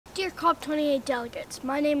Dear COP28 delegates,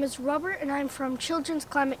 my name is Robert and I'm from Children's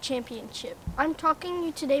Climate Championship. I'm talking to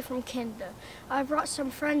you today from Canada. I've brought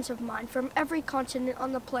some friends of mine from every continent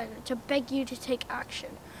on the planet to beg you to take action.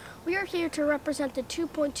 We are here to represent the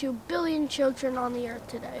 2.2 billion children on the earth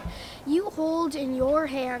today. You hold in your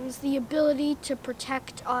hands the ability to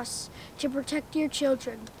protect us, to protect your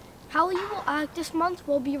children. How you will act this month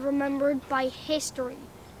will be remembered by history.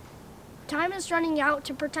 Time is running out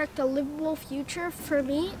to protect a livable future for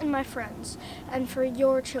me and my friends, and for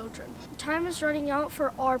your children. Time is running out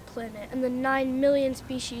for our planet and the 9 million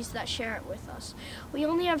species that share it with us. We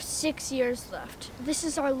only have 6 years left. This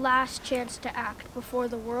is our last chance to act before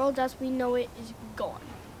the world as we know it is gone.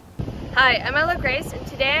 Hi, I'm Ella Grace, and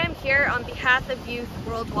today I'm here on behalf of youth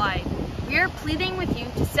worldwide. We are pleading with you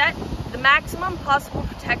to set the maximum possible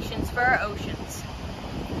protections for our oceans.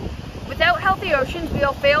 Without healthy oceans, we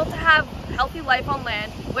will fail to have healthy life on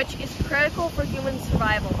land, which is critical for human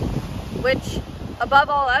survival, which, above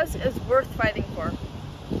all else, is worth fighting for.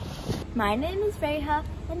 My name is Reha,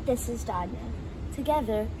 and this is Danya.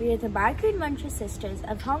 Together, we are the Margaret Muncher Sisters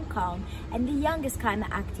of Hong Kong and the youngest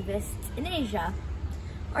climate activists in Asia.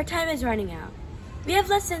 Our time is running out. We have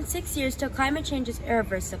less than 6 years till climate change is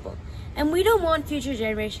irreversible, and we don't want future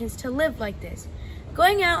generations to live like this,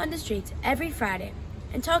 going out on the streets every Friday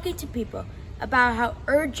and talking to people about how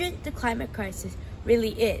urgent the climate crisis really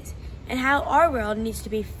is and how our world needs to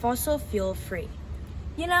be fossil fuel free.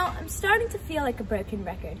 You know, I'm starting to feel like a broken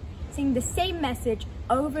record, saying the same message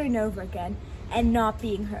over and over again and not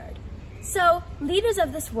being heard. So, leaders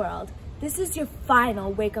of this world, this is your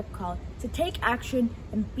final wake-up call to take action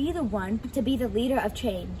and be the one to be the leader of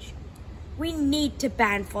change. We need to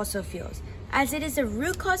ban fossil fuels, as it is the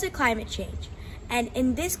root cause of climate change, and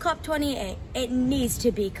in this COP28, it needs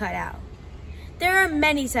to be cut out. There are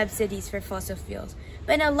many subsidies for fossil fuels,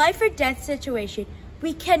 but in a life or death situation,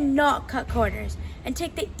 we cannot cut corners and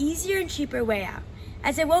take the easier and cheaper way out,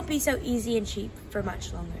 as it won't be so easy and cheap for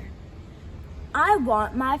much longer. I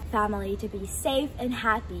want my family to be safe and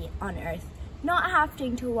happy on Earth, not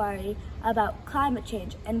having to worry about climate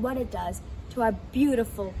change and what it does to our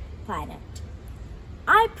beautiful planet.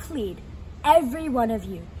 I plead every one of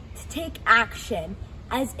you to take action,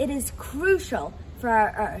 as it is crucial for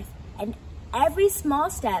our Earth, and every small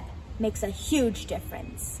step makes a huge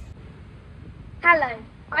difference. Hello,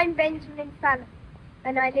 I'm Benjamin Fallon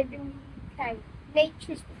and I live in the UK.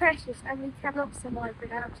 Nature is precious and we cannot survive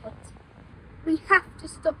without it. We have to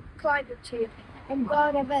stop climate change, and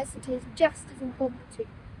biodiversity is just as important too.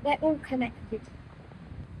 They're all connected.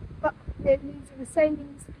 But we're losing so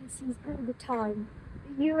many species all the time.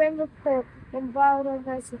 The UN report on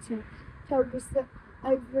biodiversity told us that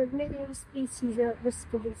over 1 million species are at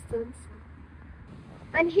risk of extinction.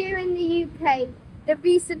 And here in the UK, the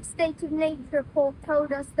recent State of Nature report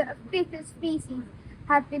told us that a fifth of species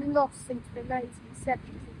have been lost since the 1970s.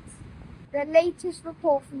 The latest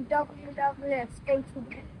report from WWF stated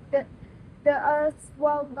that the Earth's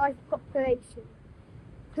wildlife population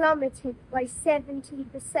plummeted by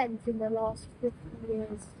 70% in the last 50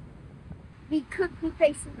 years. We could be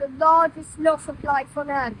facing the largest loss of life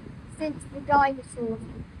on Earth since the dinosaurs,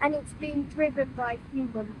 and it's being driven by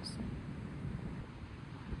humans.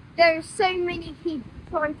 There are so many people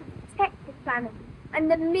trying to protect the planet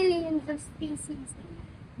and the millions of species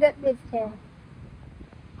that live here.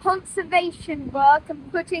 Conservation work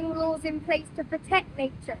and putting laws in place to protect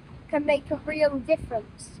nature can make a real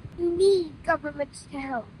difference. We need governments to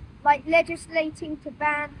help, like legislating to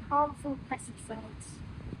ban harmful pesticides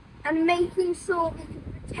and making sure we can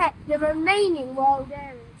protect the remaining wild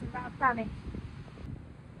areas of our planet.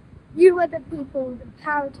 You are the people with the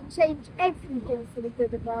power to change everything for the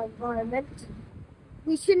good of our environment.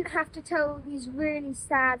 We shouldn't have to tell all these really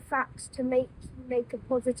sad facts to make a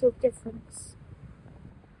positive difference.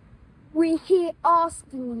 We're here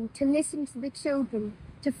asking you to listen to the children,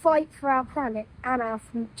 to fight for our planet and our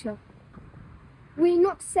future. We're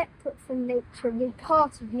not separate from nature, we're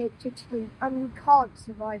part of nature too, and we can't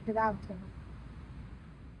survive without it.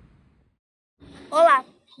 Olá,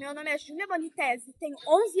 meu nome é Júlia Bonitese, tenho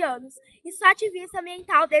 11 anos e sou ativista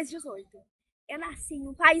ambiental desde os 8. Eu nasci em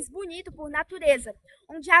um país bonito por natureza,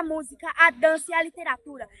 onde a música, a dança e a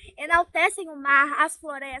literatura enaltecem o mar, as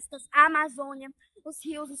florestas, a Amazônia, os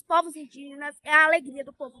rios, os povos indígenas e a alegria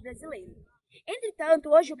do povo brasileiro. Entretanto,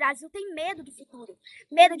 hoje o Brasil tem medo do futuro,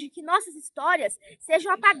 medo de que nossas histórias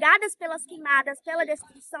sejam apagadas pelas queimadas, pela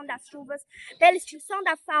destruição das chuvas, pela extinção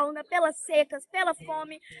da fauna, pelas secas, pela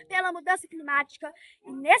fome, pela mudança climática.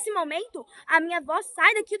 E nesse momento, a minha voz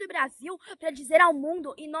sai daqui do Brasil para dizer ao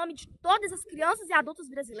mundo, em nome de todas as crianças e adultos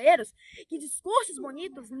brasileiros, que discursos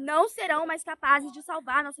bonitos não serão mais capazes de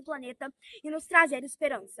salvar nosso planeta e nos trazer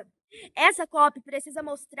esperança. Essa COP precisa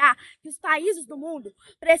mostrar que os países do mundo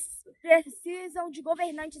precisam de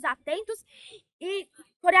governantes atentos e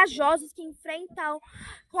corajosos que enfrentam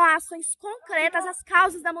com ações concretas as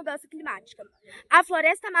causas da mudança climática. A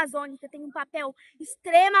floresta amazônica tem um papel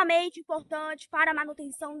extremamente importante para a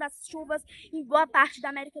manutenção das chuvas em boa parte da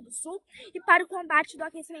América do Sul e para o combate do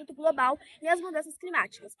aquecimento global e as mudanças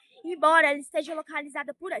climáticas. Embora ela esteja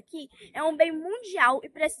localizada por aqui, é um bem mundial e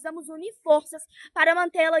precisamos unir forças para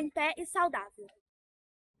mantê-la em pé e saudável.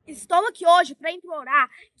 Estou aqui hoje para implorar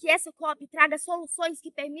que essa COP traga soluções que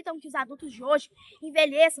permitam que os adultos de hoje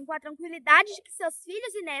envelheçam com a tranquilidade de que seus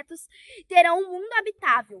filhos e netos terão um mundo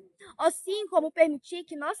habitável, assim como permitir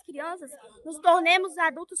que nós crianças nos tornemos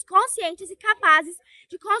adultos conscientes e capazes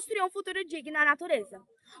de construir um futuro digno na natureza.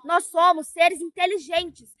 Nós somos seres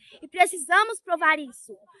inteligentes e precisamos provar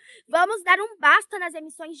isso. Vamos dar um basta nas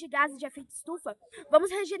emissões de gases de efeito estufa, vamos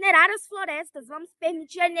regenerar as florestas, vamos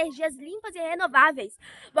permitir energias limpas e renováveis,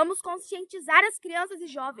 vamos conscientizar as crianças e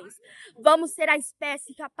jovens, vamos ser a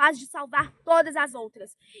espécie capaz de salvar todas as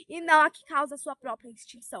outras, e não a que causa sua própria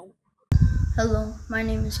extinção. Hello, my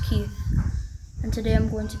name is Keith, and today I'm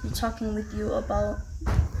going to be talking with you about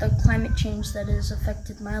the climate change that has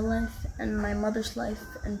affected my life and my mother's life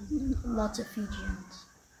and lots of Fijians.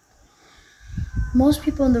 Most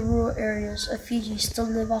people in the rural areas of Fiji still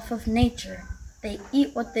live off of nature. They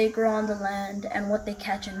eat what they grow on the land and what they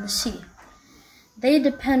catch in the sea. They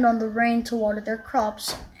depend on the rain to water their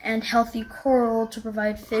crops and healthy coral to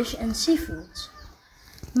provide fish and seafoods.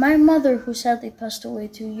 My mother, who sadly passed away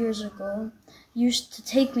 2 years ago, used to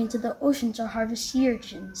take me to the ocean to harvest sea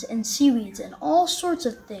urchins and seaweeds and all sorts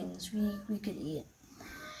of things we could eat.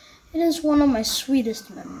 It is one of my sweetest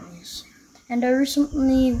memories, and I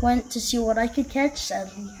recently went to see what I could catch.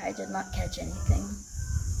 Sadly, I did not catch anything.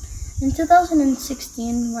 In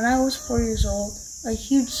 2016, when I was 4 years old, a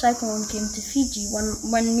huge cyclone came to Fiji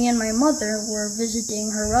when me and my mother were visiting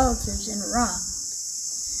her relatives in Ra.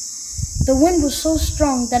 The wind was so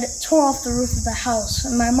strong that it tore off the roof of the house,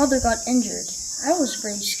 and my mother got injured. I was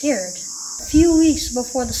very scared. A few weeks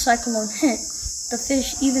before the cyclone hit, the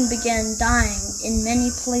fish even began dying in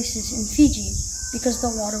many places in Fiji because the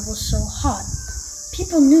water was so hot.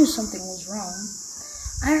 People knew something was wrong.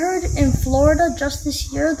 I heard in Florida just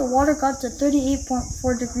this year the water got to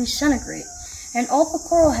 38.4 degrees centigrade, and all the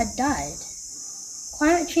coral had died.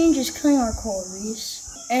 Climate change is killing our coral reefs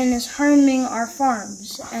and is harming our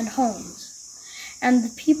farms and homes. And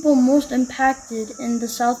the people most impacted in the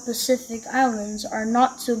South Pacific Islands are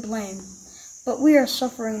not to blame, but we are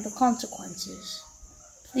suffering the consequences.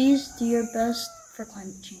 Please do your best for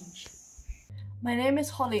climate change. My name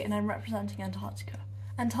is Holly and I'm representing Antarctica.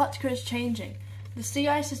 Antarctica is changing. The sea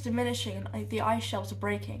ice is diminishing and the ice shelves are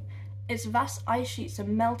breaking. Its vast ice sheets are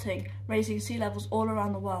melting, raising sea levels all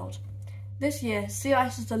around the world. This year, sea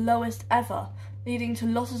ice is the lowest ever, leading to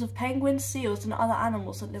losses of penguins, seals and other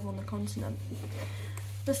animals that live on the continent.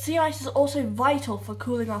 The sea ice is also vital for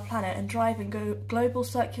cooling our planet and driving global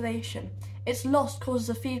circulation. Its loss causes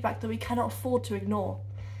a feedback that we cannot afford to ignore.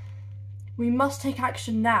 We must take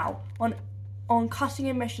action now on cutting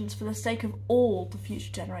emissions for the sake of all the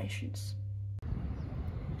future generations.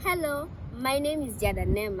 Hello, my name is Jada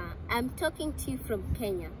Nema. I'm talking to you from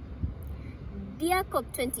Kenya. Dear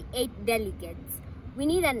COP28 delegates, we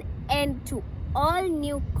need an end to all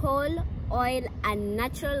new coal, oil and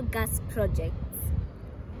natural gas projects.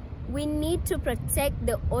 We need to protect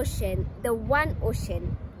the ocean, the one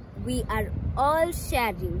ocean we are all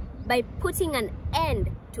sharing, by putting an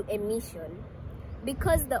end to emission,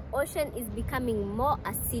 because the ocean is becoming more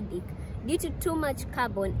acidic due to too much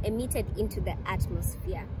carbon emitted into the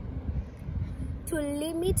atmosphere. To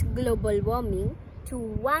limit global warming to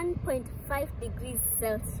 1.5 degrees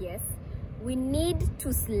Celsius, we need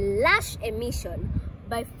to slash emission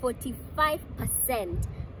by 45%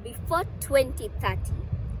 before 2030.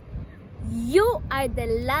 You are the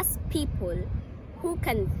last people who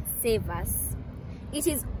can save us. It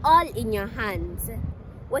is all in your hands.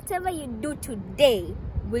 Whatever you do today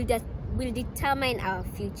will determine our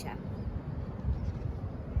future.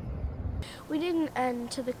 We need an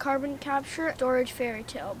end to the carbon capture storage fairy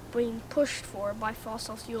tale being pushed for by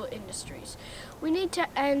fossil fuel industries. We need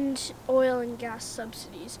to end oil and gas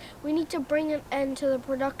subsidies. We need to bring an end to the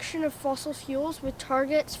production of fossil fuels with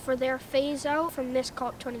targets for their phase out from this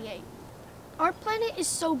COP28. Our planet is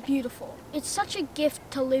so beautiful. It's such a gift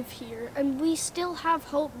to live here, and we still have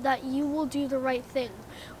hope that you will do the right thing.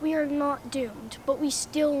 We are not doomed, but we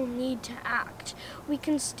still need to act. We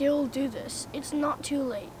can still do this. It's not too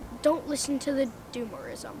late. Don't listen to the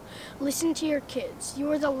doomerism. Listen to your kids.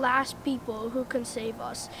 You are the last people who can save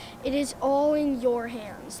us. It is all in your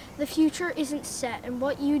hands. The future isn't set, and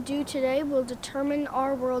what you do today will determine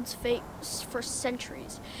our world's fate for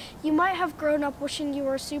centuries. You might have grown up wishing you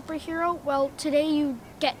were a superhero. Well, today you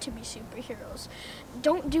get to be superheroes.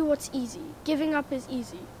 Don't do what's easy. Giving up is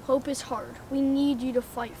easy. Hope is hard. We need you to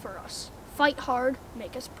fight for us. Fight hard.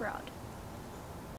 Make us proud.